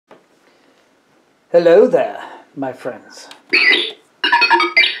Hello there, my friends.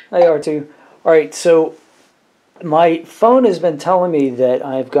 Hi, R2. Alright, so my phone has been telling me that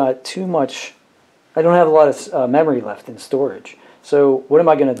I've got too much, I don't have a lot of memory left in storage. So what am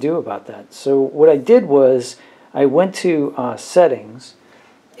I going to do about that? So what I did was I went to settings,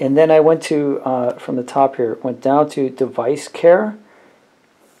 and then I went to, from the top here, went down to device care,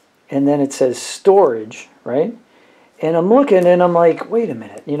 and then it says storage, right? And I'm looking and I'm like, wait a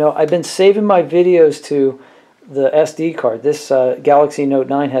minute, you know, I've been saving my videos to the SD card. This Galaxy Note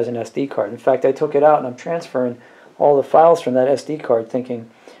 9 has an SD card. In fact, I took it out and I'm transferring all the files from that SD card thinking,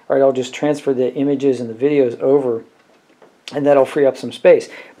 all right, I'll just transfer the images and the videos over and that'll free up some space.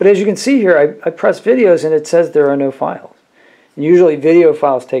 But as you can see here, I press videos and it says there are no files. And usually video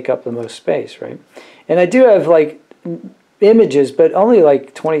files take up the most space, right? And I do have like images, but only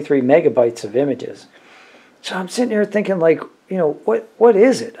like 23 megabytes of images. So I'm sitting here thinking, like, you know, what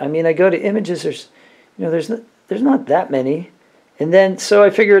is it? I mean, I go to images. There's, you know, there's not that many, and then so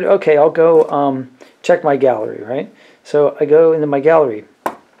I figured, okay, I'll go check my gallery, right? So I go into my gallery.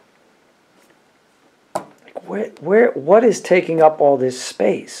 Like, what is taking up all this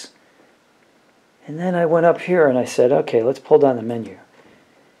space? And then I went up here and I said, okay, let's pull down the menu,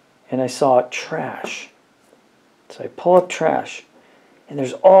 and I saw trash. So I pull up trash, and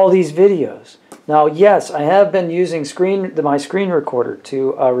there's all these videos. Now, yes, I have been using my screen recorder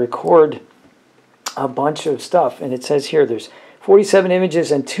to record a bunch of stuff, and it says here there's 47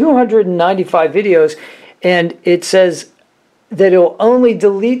 images and 295 videos, and it says that it'll only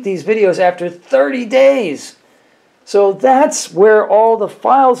delete these videos after 30 days. So that's where all the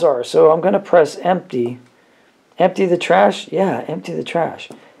files are. So I'm going to press empty. Empty the trash? Yeah, empty the trash.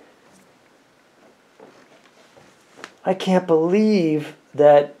 I can't believe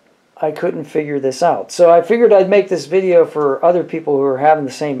that I couldn't figure this out. So I figured I'd make this video for other people who are having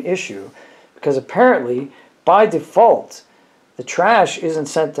the same issue, because apparently by default the trash isn't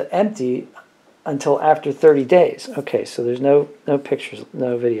sent to empty until after 30 days. Okay, so there's no pictures,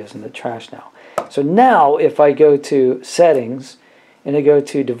 no videos in the trash now. So now if I go to settings and I go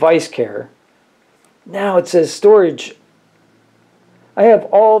to device care, now it says storage. I have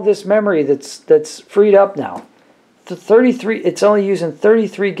all this memory that's freed up now. The 33, it's only using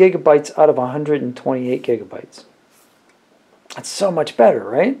 33 gigabytes out of 128 gigabytes. That's so much better,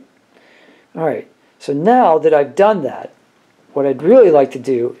 right? All right, so now that I've done that, what I'd really like to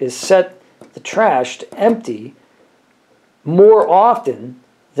do is set the trash to empty more often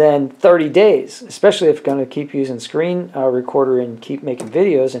than 30 days, especially if I'm going to keep using screen recorder and keep making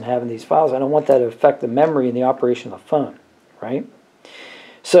videos and having these files. I don't want that to affect the memory and the operation of the phone, right?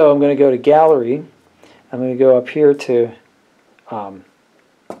 So I'm going to go to gallery. I'm going to go up here to the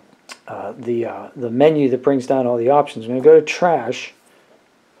menu that brings down all the options. I'm going to go to trash.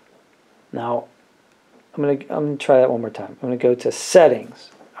 Now, I'm going to try that one more time. I'm going to go to settings.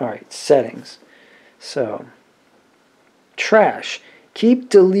 All right, settings. So, trash. Keep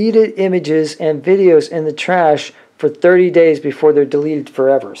deleted images and videos in the trash for 30 days before they're deleted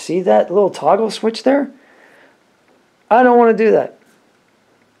forever. See that little toggle switch there? I don't want to do that.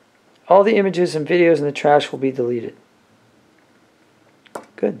 All the images and videos in the trash will be deleted.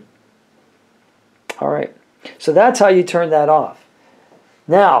 Good. All right. So that's how you turn that off.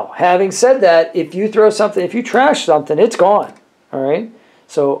 Now, having said that, if you throw something, if you trash something, it's gone. All right.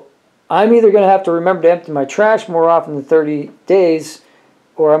 So I'm either going to have to remember to empty my trash more often than 30 days,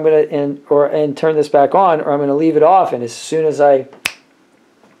 or I'm going to and turn this back on, or I'm going to leave it off, and as soon as I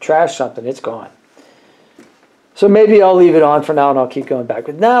trash something, it's gone. So maybe I'll leave it on for now and I'll keep going back.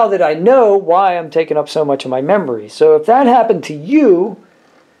 But now that I know why I'm taking up so much of my memory. So if that happened to you,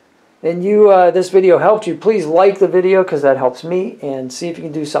 and this video helped you, please like the video because that helps me. And see if you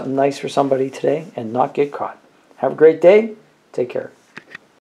can do something nice for somebody today and not get caught. Have a great day. Take care.